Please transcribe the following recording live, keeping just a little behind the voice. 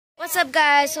What's up,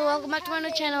 guys? So welcome back to my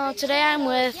new channel. Today I'm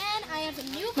with I have a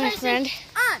new my friend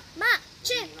on my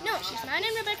channel. No, she's mine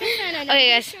and Rebecca's friend. I know Okay,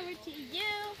 guys. show it to you.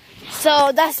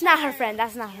 So that's not her friend.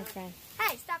 That's not her friend.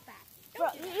 Hey, stop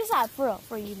that. For real,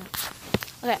 for you know.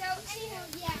 Okay.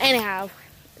 So Anyhow,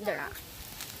 they're not.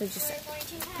 They're just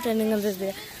pretending on this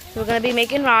video. So we're gonna be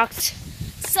making rocks.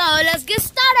 So let's get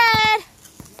started.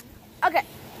 Okay.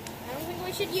 I don't think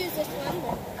we should use this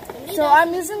one. So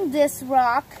I'm using this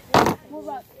rock. What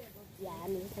rock? Yeah,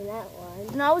 I'm using that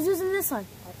one. No, I was using this one.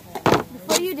 Okay.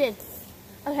 Before you did.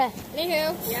 Okay. Anywho,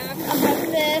 I'm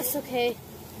having this. Okay.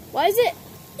 Why is it?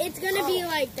 it's gonna be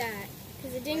like that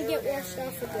because it didn't get washed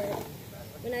off a good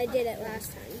when I did it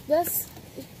last time. This?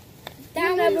 That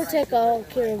You never one's- take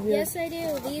care of you. Yes, I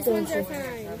do. These Don't ones are you?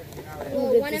 fine. Who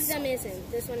Well, did one this? of them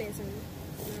isn't. This one isn't.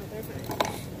 No, they're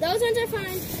fine. Those ones are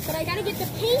fine, but I gotta get the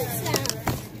paints out.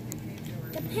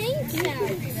 The paints out.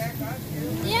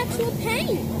 The actual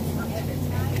paint.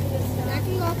 I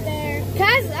can go up there.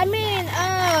 Cause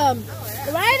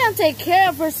Ryan don't take care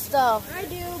of her stuff. I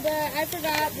do, but I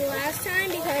forgot the last time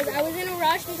because I was in a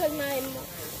rush because my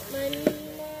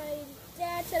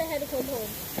dad said I had to come home.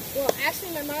 Well,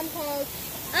 actually, my mom called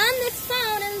on this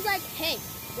phone and was like, "Hey,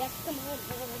 you have to come home."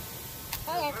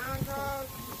 Okay.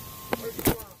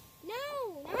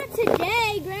 No, not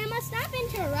today, Grandma. Stop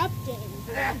interrupting.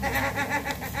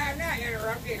 I'm not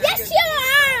interrupting. Yes, you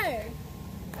are.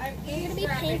 I'm gonna be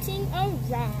painting a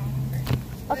rock.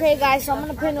 Okay, guys, so I'm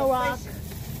gonna paint a rock.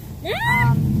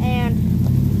 Ah! And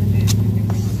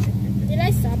Did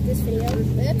I stop this video?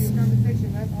 Oops.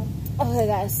 okay,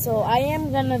 guys, so I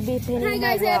am gonna be painting Hi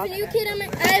guys, my I have rock. a new kid on my,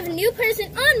 I have a new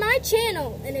person on my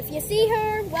channel, and if you see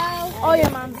her, well, Oh, your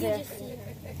mom's you there. just see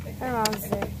her. Her mom's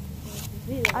there.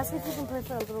 Ask if you can play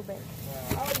for a little bit.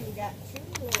 Oh, you got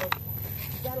two little,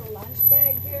 got a lunch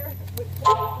bag here?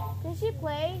 Can she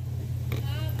play?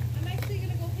 I'm actually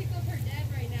going to go pick up her dad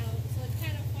right now, so it's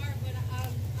kind of far, but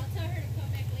I'll tell her to come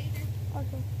back later.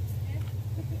 Okay.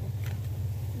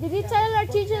 Did you tell our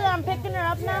teacher that I'm picking her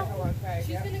up now?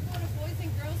 She's going to go to Boys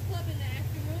and Girls Club in the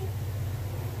afternoon,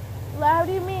 How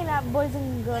do you mean at Boys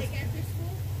and Girls? like after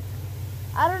school.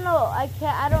 I don't know. I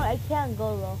can't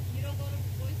go though. You don't go to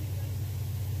Boys and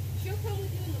Girls? She'll come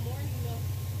with you in the morning, though.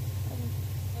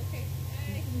 Okay.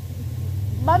 Bye.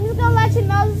 But I'm just gonna let you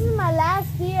know this is my last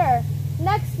year.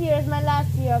 Next year is my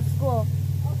last year of school.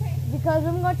 Okay. Because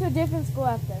I'm going to a different school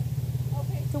after.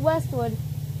 Okay. To Westwood.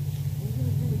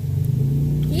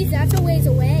 Geez, that's a ways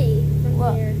away from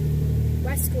What? here.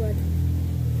 Westwood.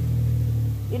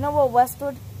 You know what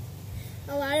Westwood?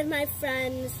 A lot of my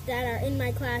friends that are in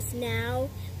my class now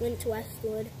went to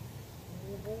Westwood.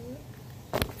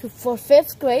 For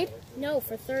 5th grade? No,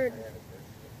 for third.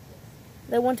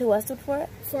 They went to Westwood for it?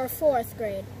 For 4th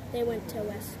grade, they went to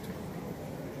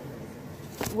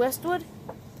Westwood?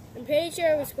 I'm pretty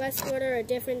sure it was Westwood or a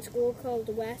different school called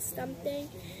West something,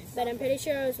 but I'm pretty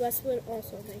sure it was Westwood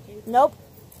also thinking. Nope.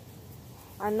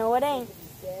 I know it ain't.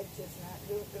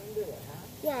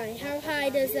 Why? How high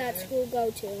does that school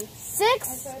go to?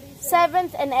 6th,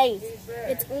 7th, and 8th.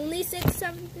 It's only 6th,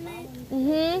 7th, and 8th?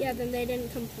 Mm-hmm. Yeah, then they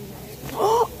didn't come from there.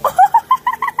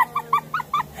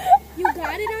 You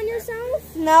got it on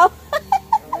yourself? No.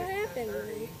 What happened?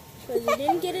 Because you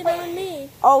didn't get it on me.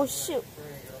 Oh, shoot.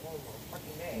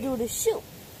 Do the shoot.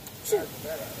 Shoot.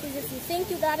 Because if you think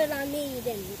you got it on me, you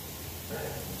didn't.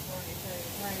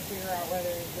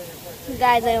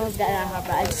 Guys, I almost got it on her,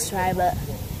 but I just tried, but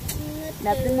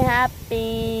nothing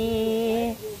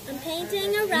happened. I'm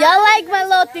painting a rock. Y'all like my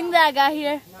little thing that I got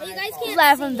here? Oh, you guys It's can't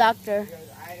live see. from Doctor.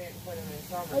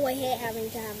 Oh, I hate having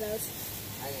to have those.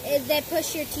 They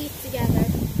push your teeth together.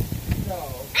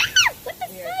 Ah! What the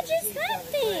fudge is that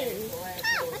thing?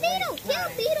 Ah, a beetle! Kill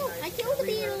a beetle! I killed a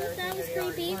beetle. That was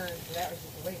creepy.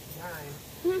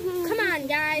 Come on,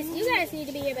 guys. You guys need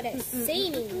to be able to see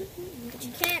me. But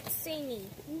you can't see me.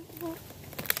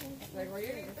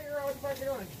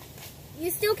 You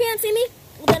still can't see me?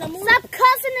 Well, then I'm Stop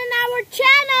cussing in our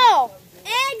channel!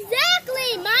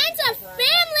 Exactly! Mine's a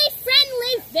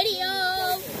family-friendly video.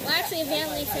 Well, actually, a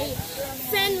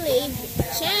family-friendly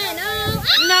channel.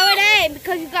 Ah! No, it ain't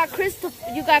because you got Crystal.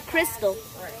 You got Crystal.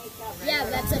 Yeah,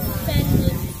 that's a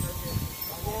friendly.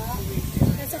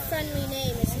 That's a friendly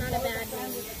name. It's not a bad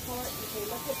name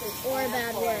or a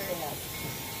bad word.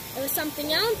 It was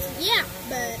something else, yeah,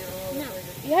 but no.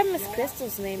 You have Miss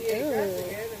Crystal's name.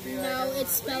 Ooh. No,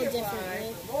 it's spelled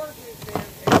differently.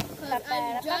 Because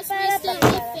I just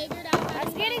recently figured out how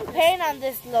I'm to getting paint on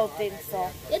this little thing, so.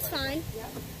 It's fine.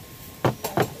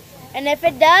 And if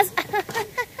it does,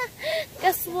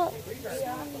 guess what?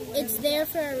 It's there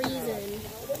for a reason.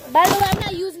 By the way, I'm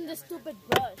not using this stupid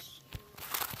brush.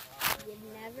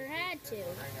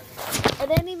 too. It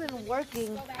ain't even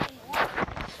working.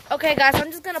 Okay, guys, I'm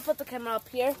just gonna put the camera up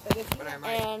here, But I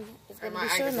and it's gonna be I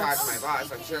showing can talk us. to my boss,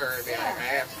 I'm sure, and be like, I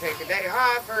have to take a day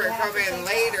off or come in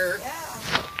later.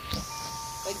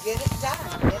 But get it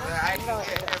done. But I can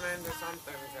get him into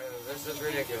something because this is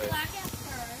ridiculous. Black at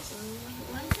first.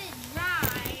 Once it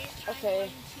dries,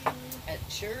 Okay. It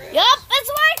sure is. Yup, it's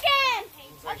working.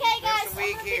 Okay, guys. This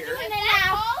week here, And then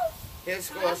now. his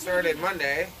school started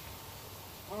Monday.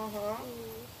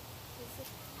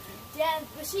 Yeah,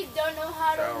 but she don't know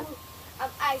how to So.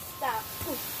 ice stuff.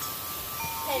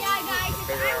 Yeah, guys, if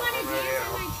Figure I out want to what I'm dance gonna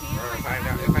on my do. channel, Or find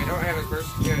out if I don't have his birth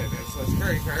certificate and his social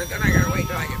security card, then I gotta wait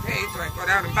till I get paid so I can go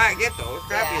down and get those,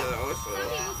 copy of those. So. some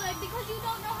people say because you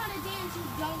don't know how to dance, you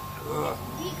don't. Ugh.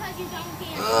 Because you don't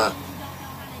dance, Ugh. you don't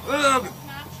know how to Ugh. dance. It's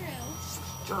not true.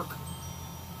 Jerk.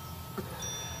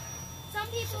 Some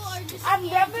people are just. I'm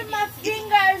scared rubbing to my dance.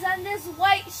 fingers on this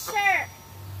white shirt.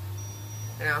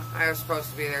 You know, I was supposed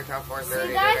to be there till 4:30 See,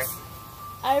 today. guys?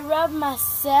 I rub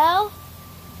myself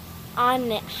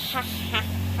on it. Ha ha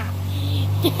ha.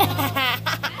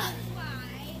 That's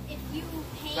why if you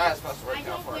paint, I was supposed to work I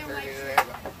till don't wear 4:30 white today, shirts but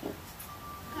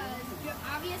because you're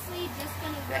obviously just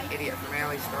gonna. that wipe idiot your from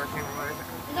Alley's store came over.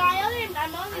 No, I'm only doing I it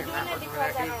remember because for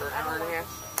that dude for an hour and a want. half.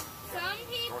 Some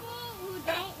people who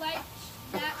don't like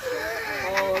that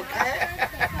shirt Okay.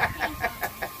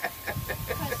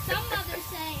 because some mothers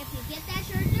say if you get that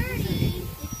shirt dirty,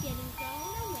 it's getting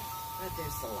thrown away. But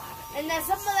there's a lot of it. And then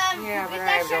some of them, Yeah, if but you I get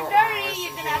that shirt don't wanna dirty, listen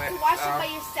you're to gonna have it, to wash it so. by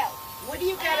yourself. What do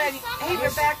you got on? Hey,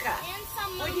 Rebecca. And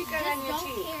some What do you got moms on your just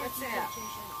cheek? don't care What's if you that? get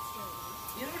your shirts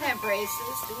dirty. You don't have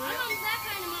braces, do My you? mom's that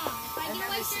kind of mom. If I I've get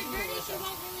never my shirt seen you dirty, with she them.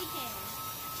 won't really care.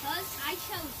 Because I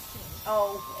chose to.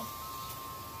 Oh,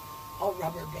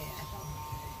 rubber band.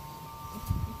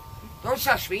 Don't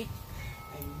shush me.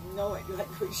 I know it. Like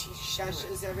when she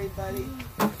shushes everybody.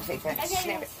 Take that.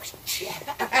 Snap it.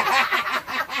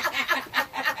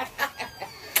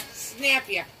 Snap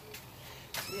ya.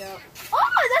 Yeah.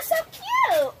 Oh, that's so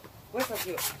cute. What's so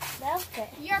cute? That's it.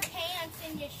 Your pants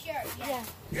and your shirt. Yeah.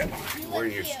 Yeah. You look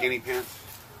Wearing your cute. skinny pants?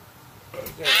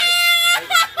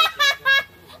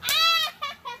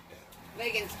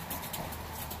 Leggings.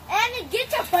 And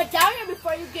get your butt down here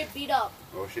before you get beat up.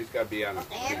 Oh, she's got to be on a...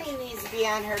 Annie needs to be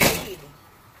on her lead.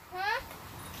 Huh?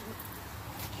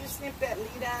 Did you snip that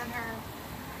lead on her?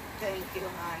 Thank you,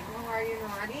 honey. Well, are you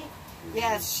naughty?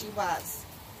 Yes, she was.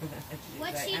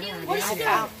 What's she doing?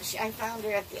 I found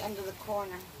her at the end of the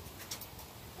corner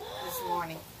this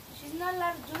morning. She's not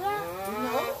allowed to do that.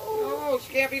 No,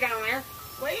 she can't be down there.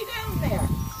 Way down there.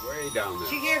 Way down there.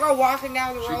 She can't go walking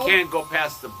down the She road. can't go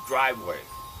past the driveway.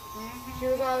 She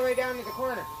was all the way down to the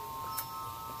corner.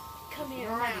 Come here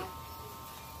Naughty. now.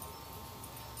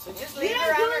 So just You leave don't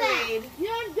her do on her that. lead. You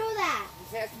don't do that.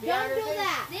 This has to be Don't on her do thing.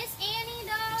 that. This Annie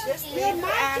dog Just is leave your her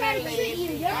mom on trying her to treat lead.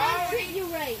 you. Your mom treat you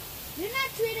right. You're not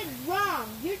treated wrong.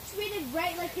 You're treated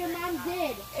right like your mom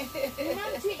did. Your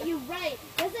mom treat you right.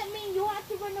 Doesn't mean you have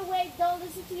to run away. Don't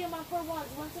listen to your mom for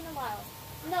once in a while.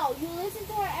 No, you listen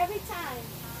to her every time.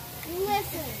 You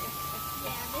listen.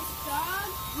 Yeah, this dog.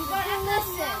 You gotta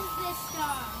listen. This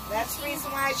dog. That's the reason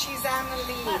why she's on the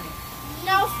lead.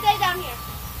 No, stay down here.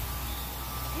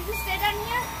 You can stay down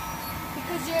here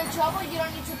because you're in trouble. You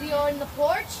don't need to be on the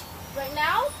porch right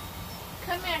now.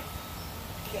 Come here.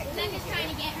 I'm just trying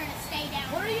to get her to stay down.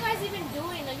 What are you guys even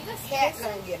doing? Are you guys Cat's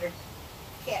kissing? gonna get her.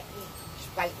 Cat she's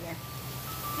biting her.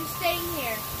 You're staying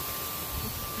here.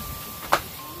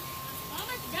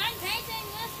 Almost done painting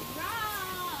this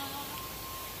rock.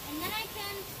 And then I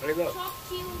can Hey, look. talk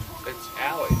to you. It's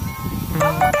Allie.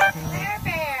 Claire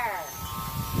Bear.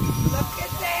 Look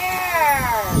at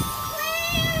there.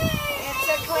 It's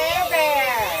a Claire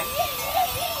Bear.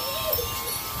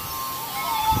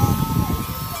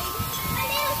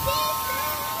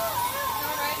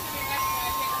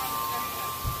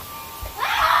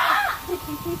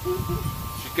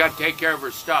 She's got to take care of her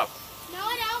stuff. No,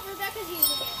 I don't. Rebecca's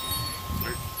using it.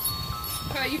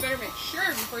 You better make sure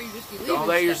before you just be leaving. Don't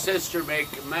let your stuff. sister make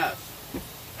a mess.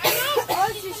 Oh,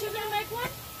 is she gonna make one?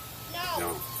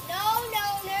 No.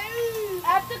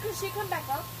 After, could she come back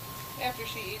up? After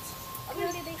she eats. So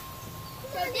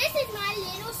this is my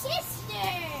little sister.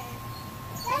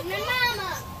 And my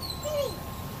mama.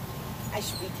 I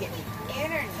should be getting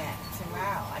internet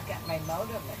tomorrow. I got my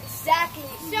modem. Exactly.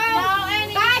 So,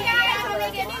 Annie, bye you guys. can't I'll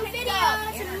make a new video.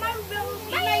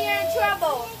 You know you're in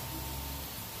trouble.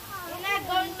 You're not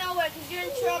going nowhere because you're in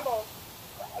trouble.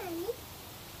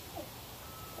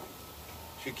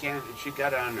 She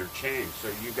got it on her chain, so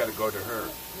you got to go to her.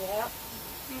 Yep.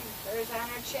 Hers on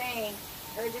her chain.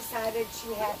 Her decided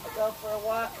she had to go for a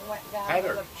walk and went down to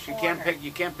Heather, the she corner can't pick.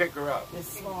 You can't pick her up.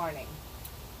 this morning.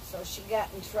 So she got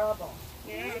in trouble.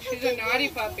 Yeah, she's a naughty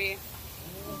puppy.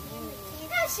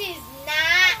 No, she's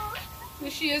not.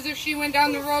 Yes, she is if she went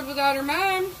down the road without her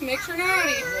mom. Makes her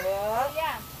naughty. Yeah,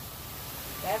 Yeah.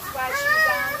 that's why she's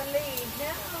on the lead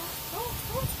now.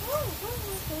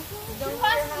 Don't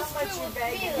care how much you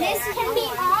beg her. This can be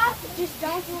off. Just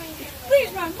don't do anything.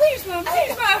 Please, Mom. Please, Mom.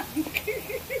 Please, Mom.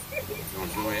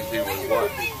 Don't do anything with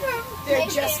what? They're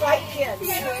just like kids. They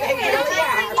really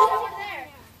are. Over there.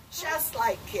 Just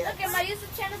like kids. Look, and my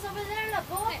YouTube channel's over there. Look,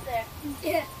 go up there.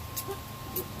 Yeah.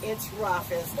 It's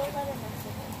rough, isn't Don't it? let her mess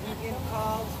with You get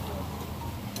calls.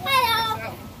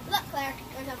 Hello. Look, Claire.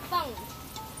 There's a phone.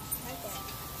 Right there.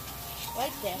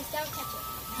 Right there. Just don't touch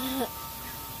it.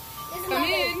 This is Come my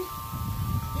in. phone.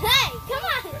 Hey, come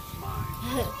on. That's mine.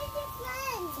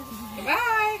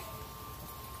 Goodbye.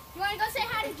 You want to go say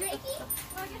hi to Drakey? You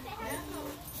want to go say hi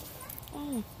to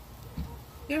Drakey?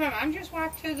 Did my mom just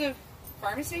walk to the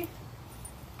pharmacy?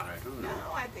 I don't know.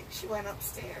 No, I think she went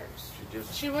upstairs. She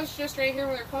just. She was just right here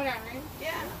with her coat on, right?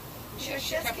 Yeah. She Yeah, was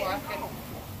she just kept getting walking. home.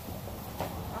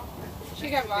 She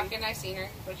kept walking. I seen her,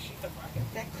 but she kept walking.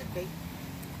 That could be.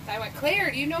 I went,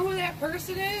 Claire, do you know who that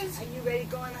person is? Are you ready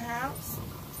to go in the house?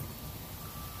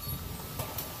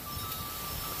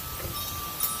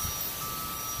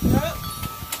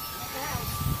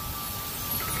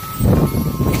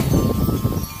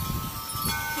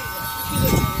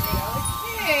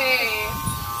 Hey.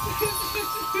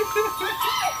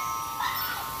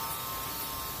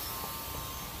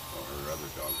 Oh, her other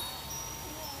dog.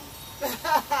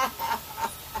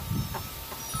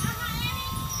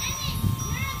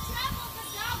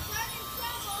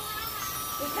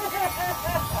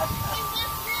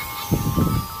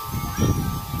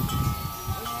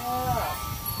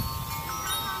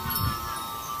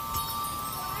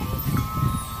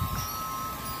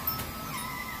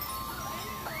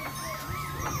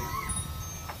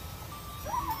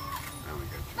 Now we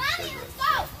got two cigarettes.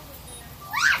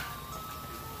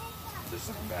 This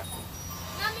is back.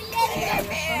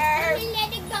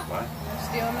 What?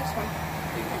 Stealing this one.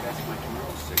 Hey, that's my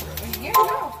tomorrow cigarette. Yeah,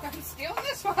 no, I'm stealing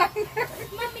this one.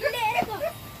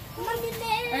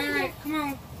 All right, come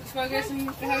on. Let's go get some,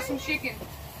 have some chicken.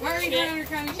 Why are you doing under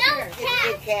kind of chair?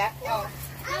 Big cat.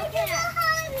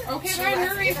 Okay, fine,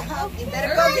 hurry. You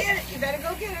better go get it. You better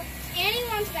go get it.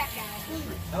 Anyone's back out.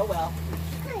 Oh well.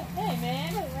 Hey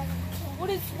man, what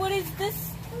is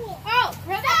this? Oh,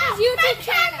 Rebecca's YouTube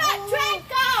channel.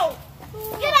 Draco!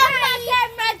 Get off my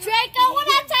camera, Draco! What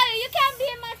I tell you, you can't be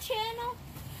in my channel.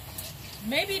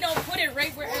 Maybe don't put it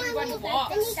right where everybody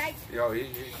walks. Yo,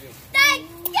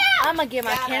 I'm gonna get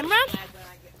my camera.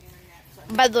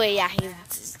 By the way, yeah,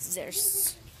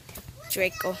 there's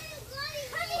Draco.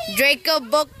 Draco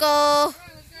Boko.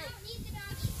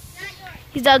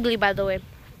 He's ugly, by the way.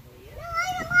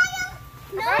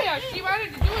 Raya, she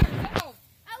wanted to do it herself.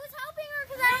 I was helping her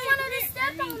because I didn't want her to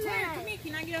step on that. Come here,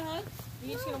 can I get a hug?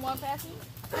 You just gonna walk past me?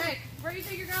 Hey, where do you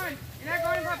think you're going? You're not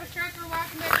going in Papa's truck or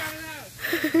walking back out of the house.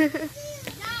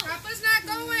 Papa's not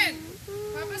going.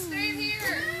 Papa's staying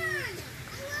here.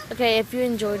 Okay, if you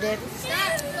enjoyed it,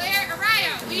 Stop, Claire.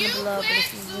 Araya, will you love quit it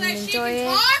if you so that she enjoy can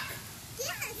it. talk?